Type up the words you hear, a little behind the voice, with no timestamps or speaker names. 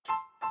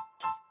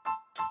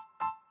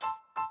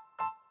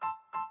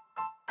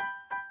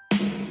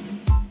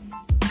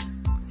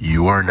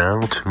You are now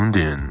tuned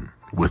in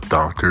with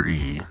Dr.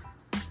 E.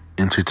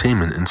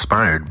 Entertainment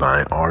inspired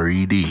by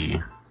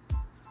R.E.D.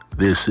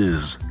 This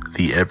is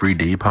the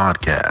Everyday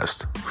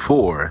Podcast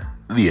for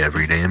the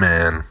Everyday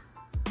Man.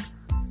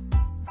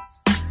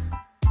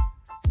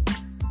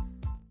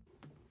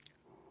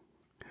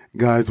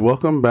 Guys,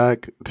 welcome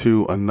back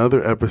to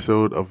another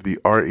episode of the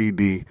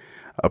R.E.D.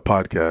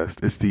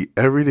 podcast. It's the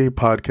Everyday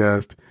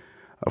Podcast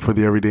for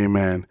the Everyday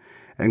Man.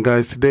 And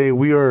guys, today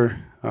we are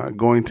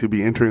going to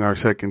be entering our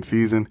second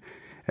season,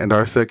 and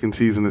our second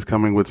season is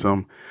coming with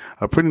some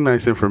pretty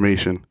nice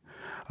information.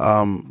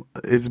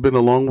 It's been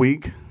a long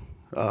week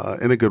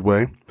in a good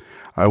way.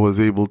 I was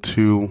able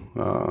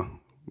to,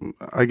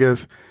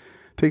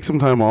 take some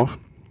time off,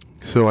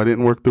 so I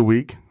didn't work the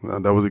week.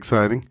 That was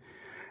exciting.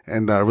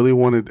 And I really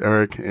wanted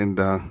Eric and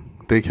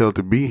Daykel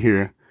to be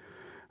here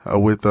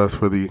with us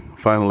for the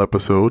final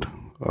episode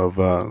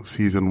of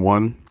season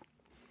 1.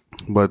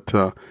 But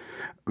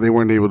they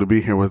weren't able to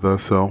be here with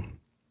us, so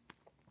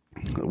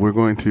we're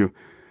going to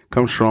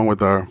come strong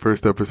with our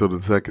first episode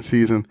of the second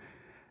season,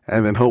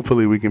 and then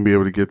hopefully we can be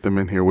able to get them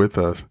in here with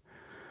us.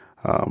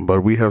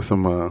 But we have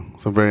some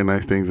very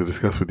nice things to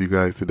discuss with you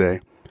guys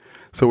today.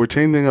 So we're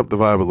changing up the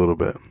vibe a little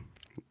bit.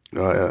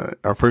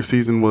 Our first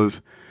season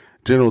was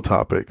general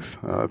topics,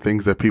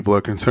 things that people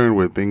are concerned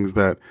with, things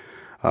that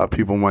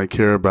people might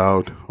care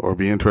about or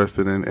be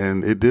interested in,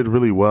 and it did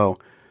really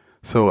well.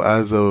 So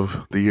as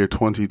of the year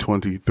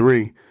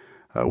 2023,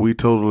 we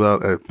totaled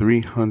out at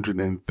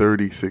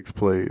 336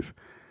 plays.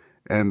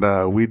 And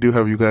we do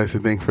have you guys to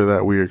thank for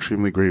that. We are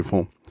extremely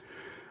grateful.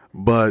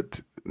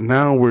 But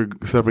now we're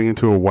stepping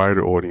into a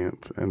wider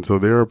audience. And so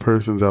there are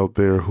persons out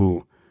there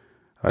who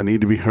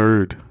need to be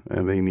heard,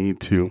 and they need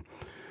to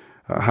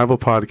have a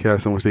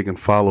podcast in which they can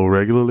follow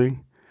regularly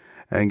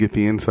and get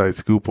the inside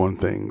scoop on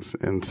things.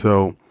 And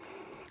so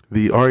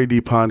the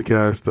R.E.D.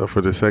 podcast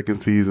for the second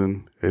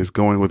season is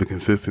going with a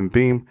consistent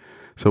theme.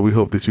 So we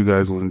hope that you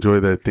guys will enjoy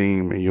that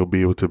theme and you'll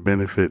be able to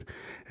benefit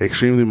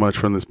extremely much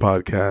from this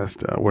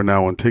podcast. We're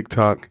now on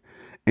TikTok,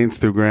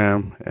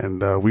 Instagram,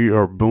 and we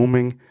are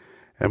booming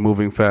and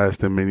moving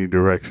fast in many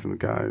directions,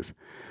 guys.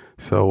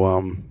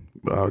 So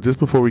just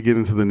before we get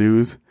into the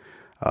news,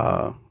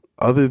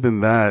 other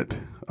than that,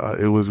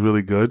 it was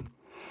really good.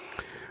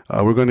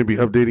 We're going to be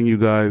updating you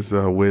guys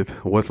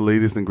with what's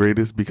latest and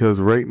greatest,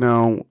 because right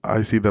now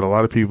I see that a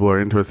lot of people are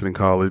interested in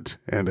college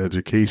and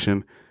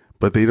education,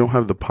 but they don't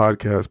have the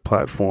podcast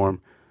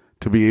platform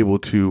to be able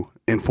to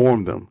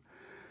inform them.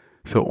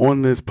 So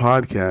on this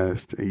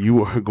podcast,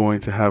 you are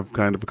going to have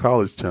kind of a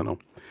college channel.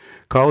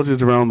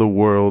 Colleges around the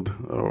world,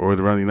 or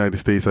around the United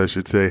States, I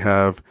should say,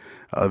 have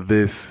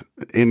this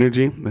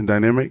energy and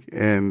dynamic,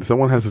 and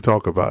someone has to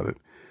talk about it.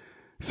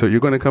 So you're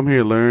going to come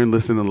here, learn,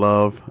 listen, and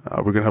love.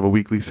 We're going to have a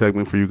weekly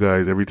segment for you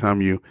guys every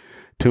time you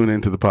tune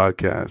into the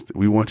podcast.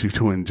 We want you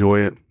to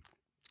enjoy it.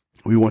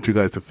 We want you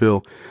guys to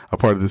feel a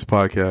part of this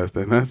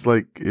podcast. And that's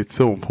it's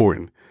so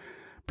important,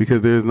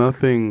 because there's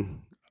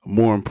nothing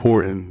more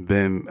important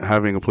than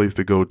having a place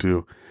to go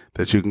to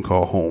that you can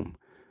call home.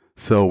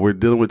 So we're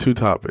dealing with two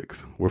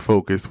topics. We're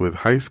focused with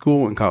high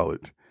school and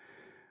college.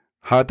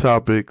 Hot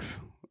topics.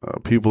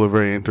 People are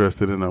very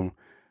interested in them.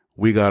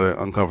 We got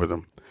to uncover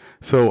them.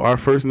 So our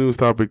first news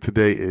topic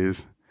today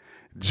is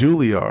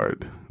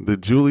Juilliard, the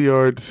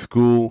Juilliard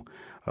School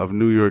of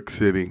New York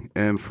City.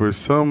 And for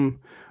some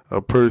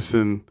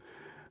person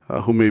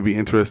who may be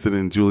interested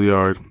in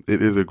Juilliard,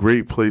 it is a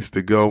great place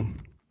to go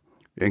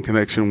in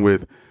connection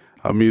with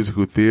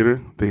musical theater.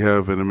 They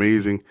have an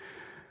amazing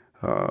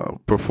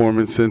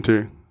performance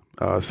center.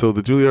 So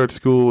the Juilliard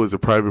School is a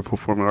private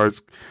performing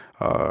arts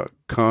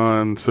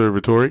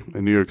conservatory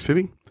in New York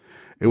City.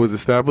 It was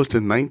established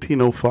in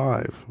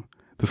 1905.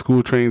 The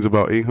school trains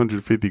about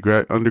 850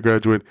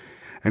 undergraduate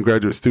and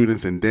graduate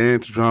students in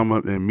dance, drama,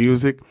 and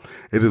music.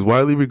 It is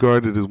widely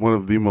regarded as one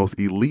of the most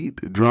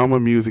elite drama,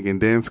 music, and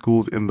dance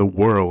schools in the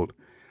world.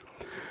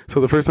 So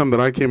the first time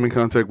that I came in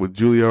contact with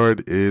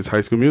Juilliard is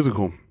High School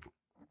Musical.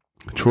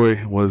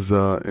 Troy was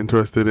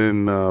interested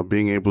in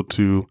being able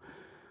to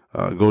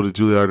go to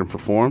Juilliard and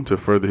perform to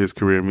further his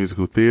career in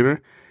musical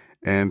theater,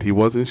 and he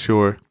wasn't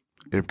sure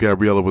if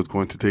Gabriella was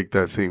going to take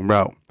that same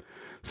route.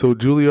 So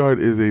Juilliard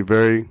is a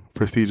very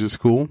prestigious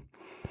school,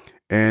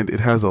 and it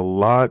has a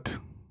lot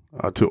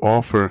to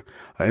offer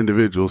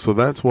individuals. So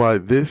that's why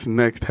this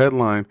next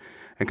headline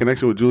in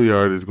connection with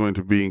Juilliard is going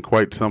to be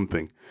quite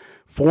something.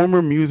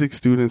 Former music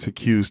students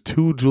accuse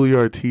 2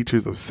 Juilliard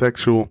teachers of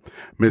sexual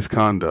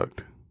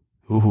misconduct.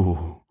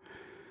 Ooh.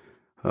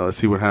 Let's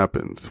see what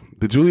happens.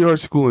 The Juilliard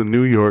School in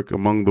New York,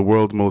 among the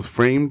world's most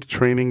famed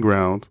training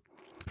grounds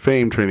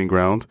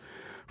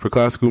for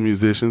classical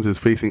musicians, is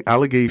facing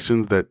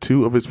allegations that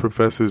 2 of its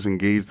professors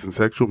engaged in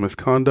sexual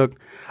misconduct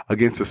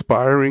against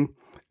aspiring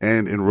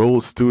and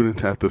enrolled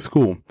students at the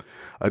school.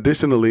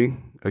 Additionally,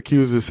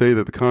 accusers say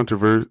that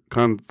the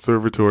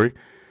conservatory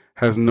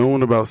has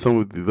known about some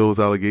of those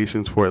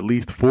allegations for at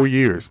least 4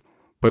 years.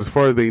 But as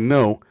far as they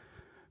know,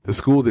 the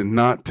school did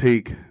not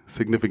take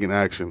significant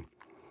action.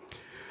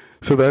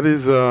 So that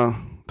is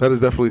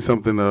definitely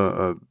something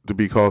to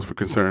be cause for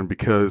concern,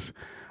 because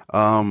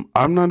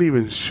I'm not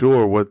even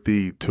sure what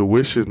the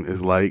tuition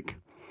is like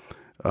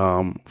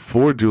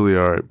for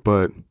Juilliard,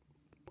 but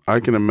I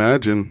can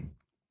imagine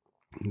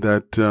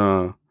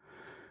that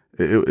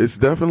it's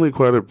definitely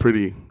quite a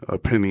pretty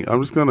penny.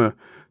 I'm just gonna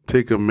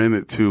take a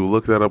minute to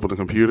look that up on the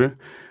computer.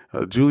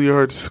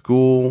 Juilliard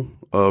School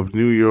of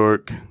New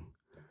York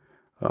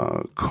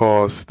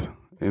cost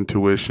and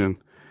tuition,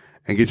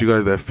 and get you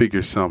guys that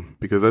figure sum,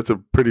 because that's a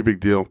pretty big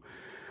deal.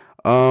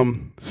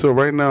 So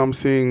right now I'm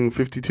seeing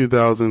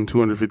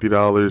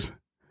 $52,250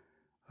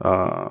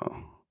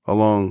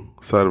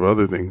 alongside of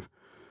other things.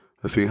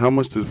 Let's see, how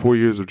much does 4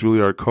 years of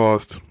Juilliard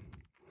cost?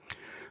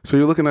 So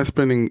you're looking at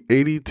spending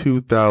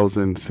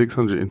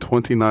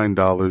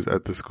 $82,629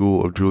 at the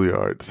School of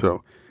Juilliard.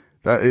 So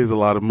that is a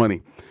lot of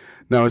money.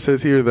 Now, it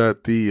says here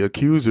that the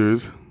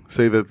accusers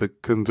say that the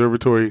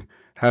conservatory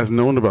has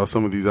known about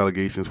some of these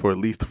allegations for at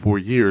least 4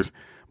 years.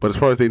 But as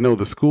far as they know,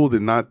 the school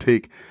did not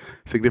take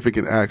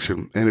significant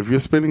action. And if you're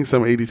spending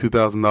some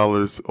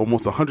 $82,000,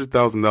 almost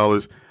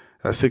 $100,000,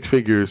 six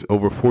figures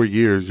over 4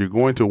 years, you're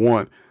going to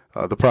want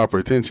the proper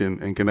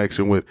attention in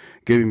connection with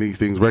getting these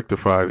things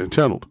rectified and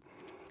channeled.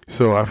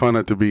 So I find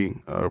that to be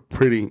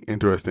pretty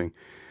interesting.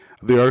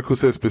 The article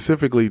says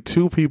specifically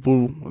 2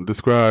 people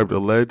described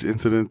alleged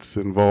incidents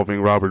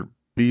involving Robert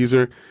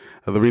Beezer,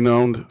 the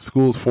renowned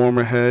school's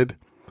former head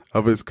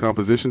of its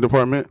composition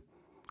department,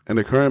 and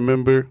a current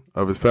member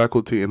of his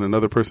faculty, and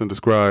another person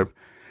described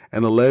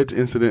an alleged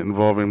incident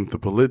involving the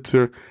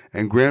Pulitzer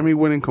and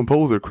Grammy-winning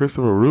composer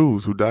Christopher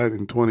Roos, who died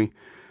in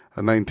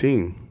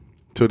 2019.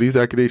 So these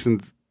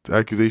accusations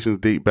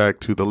date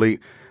back to the late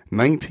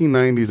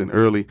 1990s and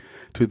early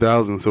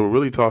 2000s. So we're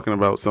really talking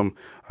about some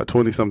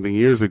 20-something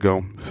years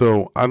ago.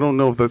 So I don't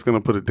know if that's going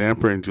to put a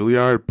damper in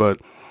Juilliard, but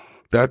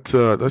that's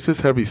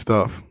just heavy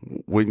stuff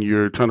when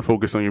you're trying to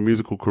focus on your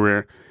musical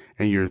career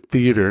and your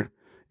theater.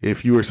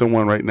 If you are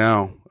someone right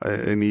now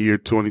in the year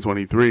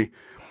 2023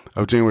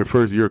 of January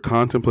 1st, you're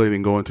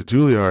contemplating going to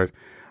Juilliard,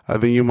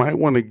 then you might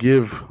want to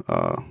give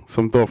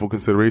some thoughtful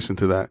consideration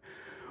to that.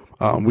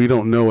 We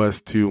don't know as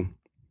to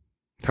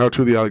how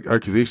true the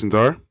accusations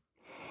are,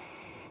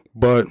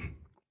 but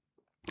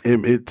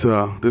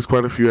there's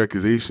quite a few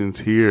accusations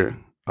here.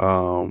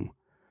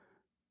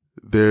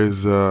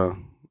 There's it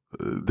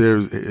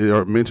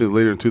mentions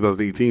later in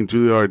 2018,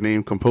 Juilliard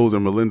named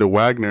composer Melinda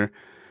Wagner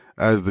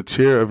as the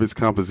chair of its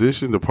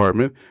composition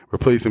department,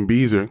 replacing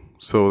Beezer.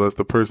 So that's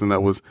the person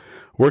that was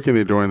working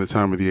there during the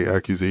time of the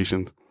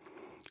accusations.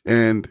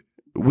 And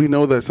we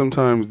know that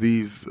sometimes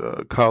these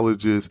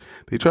colleges,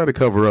 they try to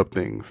cover up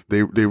things.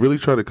 They really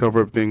try to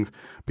cover up things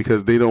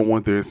because they don't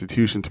want their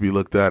institution to be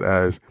looked at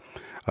as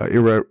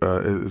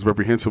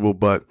reprehensible.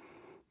 But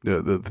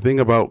the thing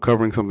about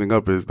covering something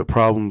up is the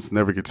problems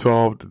never get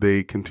solved.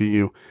 They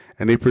continue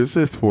and they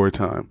persist for a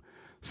time.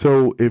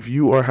 So if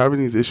you are having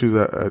these issues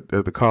at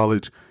the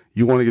college,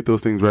 you want to get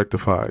those things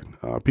rectified.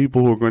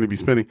 People who are going to be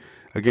spending,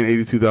 again,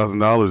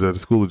 $82,000 at the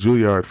School of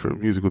Juilliard for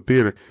musical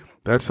theater,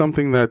 that's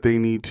something that they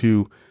need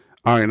to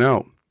iron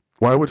out.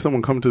 Why would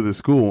someone come to the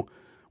school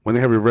when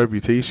they have a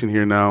reputation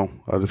here now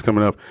that's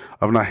coming up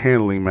of not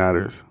handling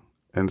matters?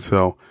 And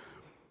so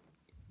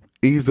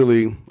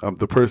easily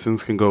the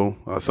persons can go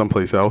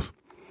someplace else.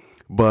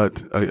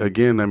 But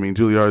again, I mean,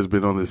 Juilliard has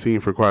been on the scene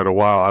for quite a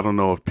while. I don't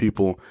know if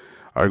people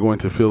are going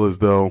to feel as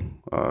though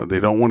they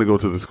don't want to go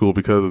to the school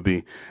because of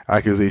the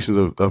accusations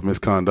of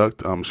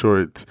misconduct. I'm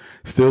sure it's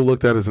still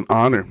looked at as an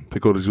honor to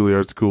go to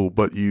Juilliard School,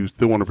 but you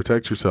still want to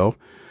protect yourself.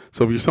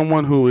 So if you're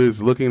someone who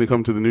is looking to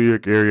come to the New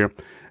York area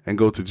and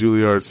go to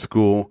Juilliard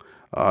School,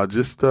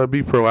 just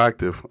be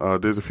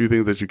proactive. There's a few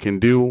things that you can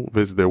do.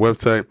 Visit their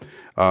website.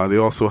 They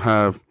also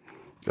have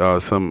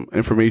some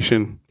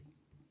information.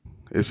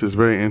 It's just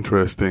very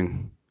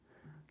interesting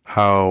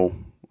how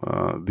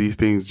these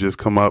things just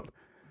come up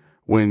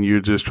when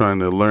you're just trying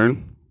to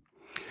learn.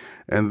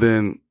 And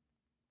then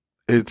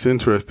it's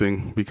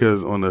interesting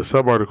because on the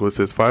sub-article, it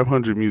says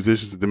 500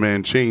 musicians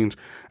demand change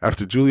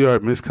after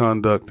Juilliard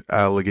misconduct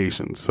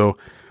allegations. So,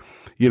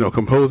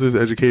 composers,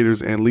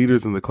 educators, and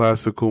leaders in the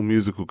classical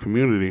musical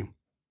community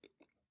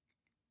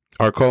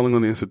are calling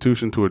on the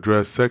institution to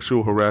address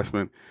sexual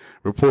harassment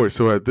reports.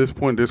 So at this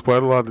point, there's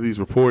quite a lot of these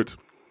reports,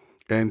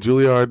 and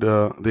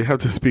Juilliard, they have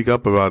to speak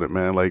up about it,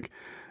 man. Like,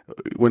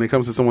 when it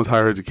comes to someone's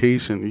higher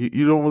education,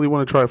 you don't really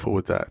want to trifle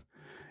with that.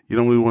 You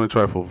don't really want to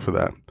trifle for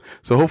that.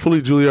 So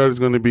hopefully Juilliard is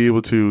going to be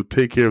able to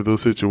take care of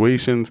those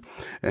situations.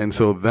 And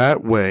so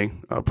that way,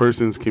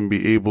 persons can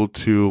be able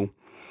to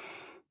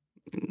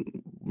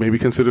maybe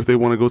consider if they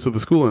want to go to the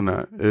school or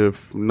not.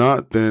 If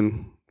not,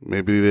 then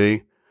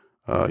maybe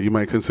you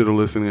might consider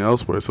listening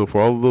elsewhere. So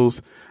for all of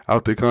those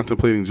out there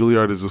contemplating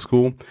Juilliard as a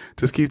school,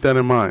 just keep that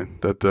in mind,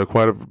 that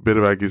quite a bit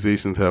of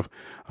accusations have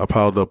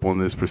piled up on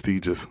this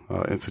prestigious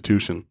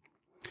institution.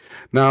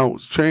 Now,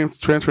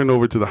 transferring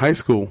over to the high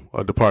school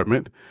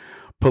department,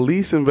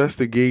 police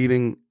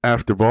investigating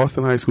after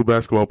Boston High School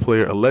basketball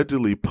player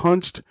allegedly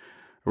punched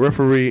a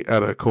referee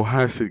at a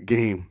Cohasset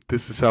game.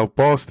 This is South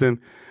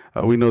Boston.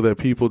 We know that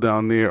people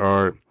down there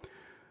are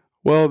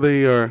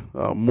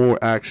more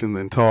action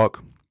than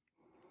talk.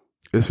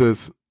 It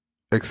says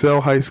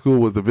Excel High School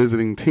was the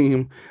visiting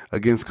team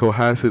against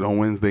Cohasset on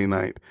Wednesday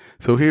night.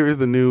 So here is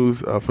the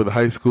news for the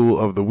high school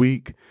of the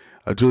week,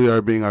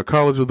 Juilliard being our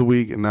college of the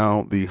week, and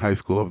now the high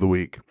school of the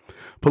week.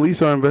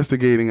 Police are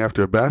investigating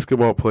after a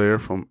basketball player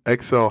from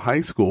Excel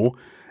High School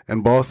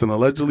in Boston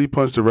allegedly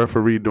punched a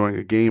referee during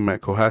a game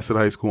at Cohasset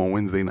High School on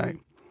Wednesday night.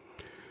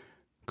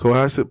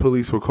 Cohasset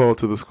police were called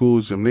to the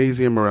school's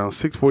gymnasium around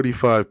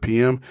 6:45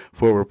 p.m.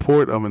 for a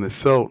report of an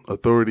assault,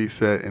 authorities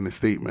said in a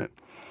statement.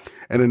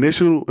 An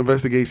initial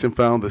investigation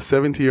found the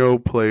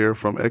 17-year-old player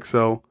from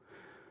Excel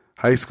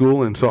High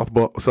School in South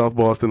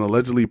Boston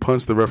allegedly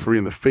punched the referee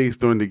in the face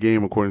during the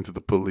game, according to the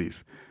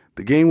police.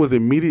 The game was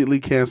immediately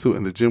canceled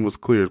and the gym was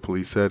cleared,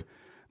 police said.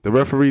 The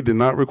referee did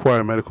not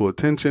require medical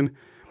attention.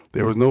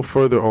 There was no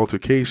further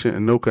altercation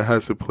and no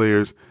Cohasset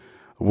players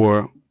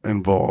were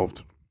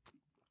involved.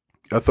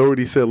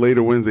 Authorities said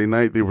later Wednesday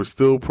night they were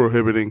still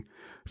probing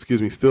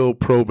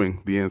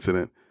the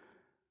incident.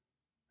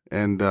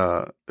 And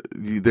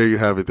there you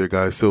have it there,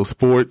 guys. So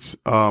sports,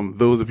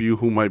 those of you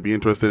who might be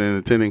interested in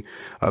attending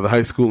the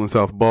high school in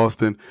South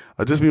Boston,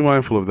 just be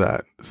mindful of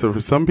that. So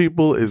for some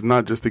people, it's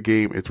not just a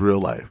game, it's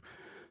real life.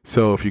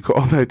 So if you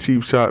call that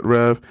cheap shot,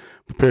 Rev,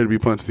 prepare to be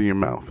punched in your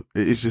mouth.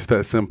 It's just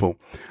that simple.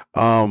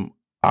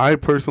 I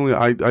personally,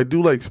 I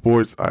do like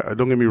sports. I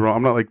don't get me wrong.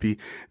 I'm not like the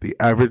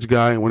average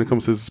guy when it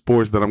comes to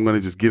sports that I'm going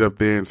to just get up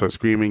there and start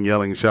screaming,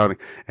 yelling, and shouting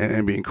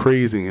and being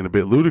crazy and a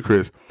bit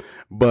ludicrous.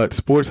 But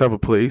sports have a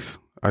place.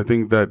 I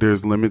think that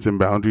there's limits and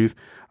boundaries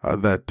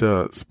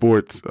that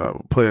sports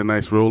play a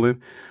nice role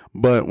in.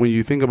 But when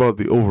you think about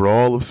the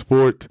overall of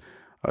sport,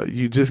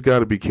 you just got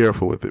to be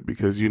careful with it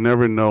because you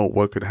never know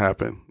what could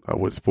happen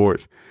with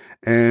sports.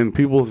 And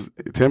people's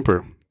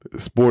temper.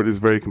 Sport is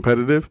very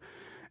competitive,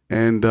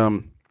 and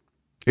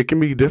it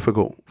can be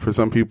difficult for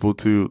some people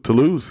to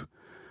lose,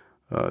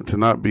 to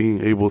not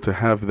being able to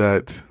have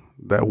that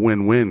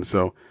win-win.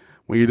 So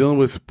when you're dealing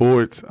with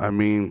sports, I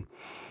mean,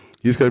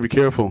 you just got to be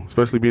careful,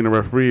 especially being a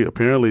referee.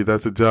 Apparently,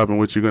 that's a job in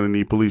which you're going to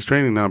need police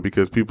training now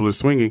because people are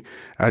swinging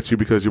at you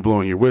because you're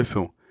blowing your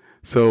whistle.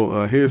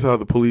 So here's how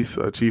the police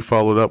chief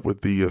followed up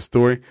with the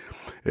story.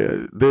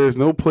 There is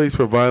no place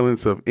for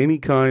violence of any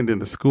kind in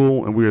the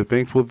school, and we are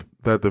thankful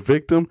that the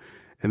victim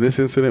in this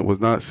incident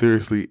was not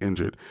seriously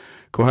injured.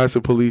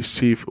 Cohasset Police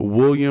Chief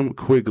William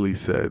Quigley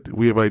said,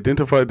 "We have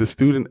identified the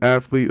student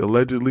athlete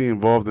allegedly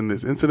involved in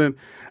this incident,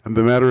 and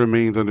the matter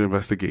remains under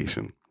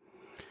investigation."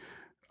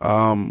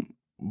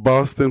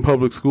 Boston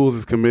Public Schools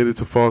is committed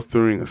to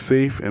fostering a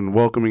safe and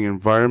welcoming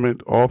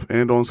environment off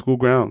and on school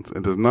grounds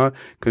and does not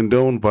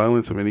condone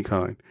violence of any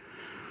kind.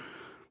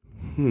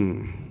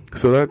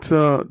 So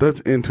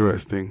that's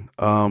interesting.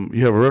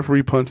 You have a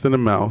referee punched in the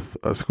mouth.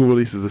 A school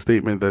releases a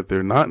statement that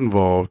they're not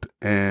involved,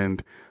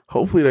 and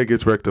hopefully that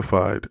gets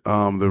rectified.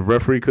 The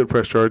referee could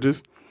press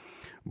charges,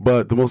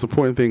 but the most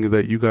important thing is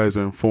that you guys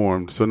are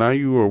informed. So now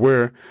you are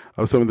aware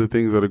of some of the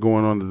things that are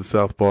going on at the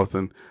South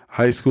Boston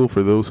High School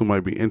for those who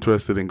might be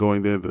interested in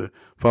going there the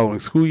following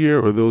school year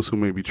or those who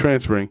may be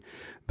transferring,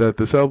 that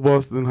the South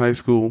Boston High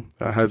School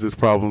has its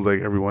problems like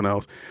everyone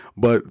else.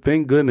 But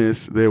thank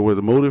goodness there was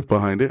a motive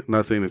behind it. I'm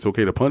not saying it's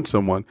okay to punch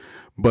someone,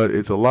 but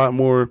it's a lot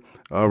more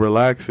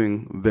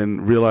relaxing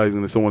than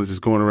realizing that someone is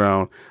just going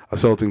around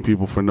assaulting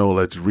people for no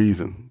alleged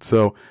reason.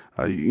 So,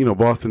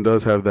 Boston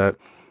does have that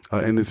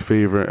in its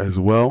favor as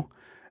well.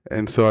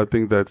 And so I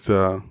think that's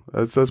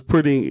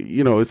pretty,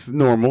 it's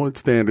normal, it's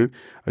standard.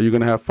 You're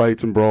going to have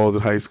fights and brawls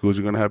at high schools.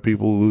 You're going to have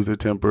people lose their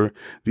temper.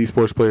 These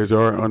sports players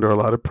are under a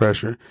lot of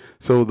pressure.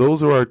 So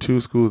those are our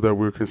two schools that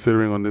we're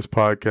considering on this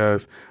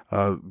podcast.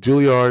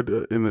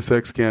 Juilliard in the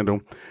sex scandal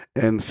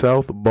and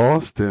South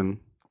Boston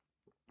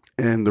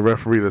and the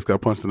referee that's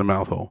got punched in the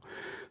mouth hole.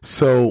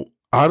 So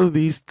out of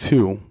these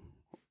two,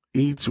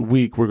 each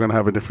week we're going to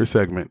have a different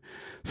segment.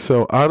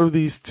 So out of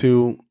these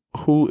two,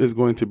 who is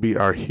going to be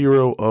our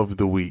hero of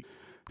the week?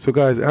 So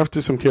guys,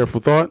 after some careful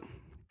thought,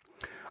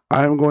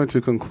 I'm going to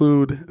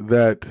conclude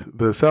that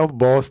the South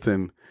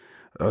Boston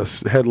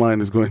headline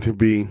is going to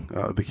be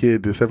the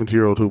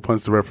 17-year-old who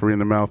punched the referee in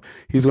the mouth.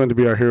 He's going to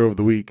be our hero of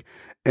the week.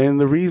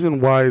 And the reason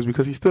why is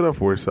because he stood up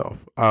for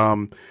himself.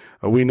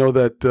 We know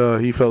that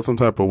he felt some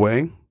type of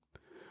way.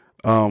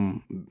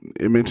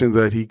 It mentions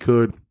that he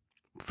could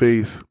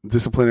face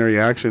disciplinary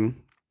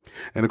action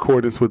in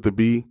accordance with the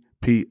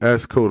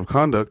BPS Code of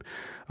Conduct.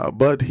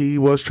 But he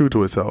was true to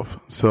himself.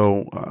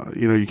 So,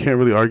 you can't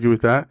really argue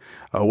with that.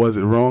 Was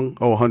it wrong?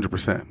 Oh,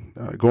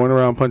 100%. Going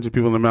around punching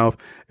people in the mouth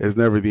is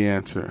never the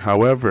answer.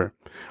 However,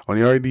 on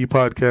the R.E.D.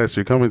 podcast,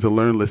 you're coming to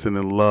learn, listen,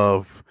 and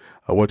love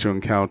what you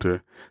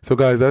encounter. So,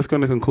 guys, that's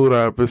going to conclude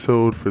our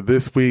episode for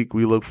this week.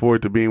 We look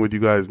forward to being with you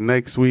guys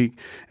next week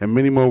and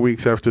many more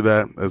weeks after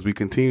that as we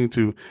continue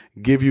to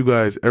give you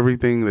guys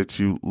everything that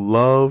you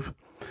love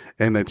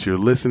and that you're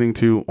listening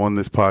to on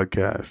this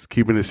podcast.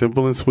 Keeping it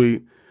simple and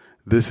sweet.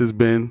 This has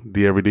been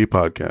the R.E.D.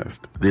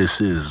 Podcast. This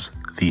is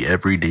the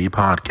Everyday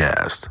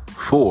Podcast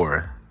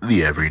for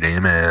the Everyday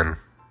Man.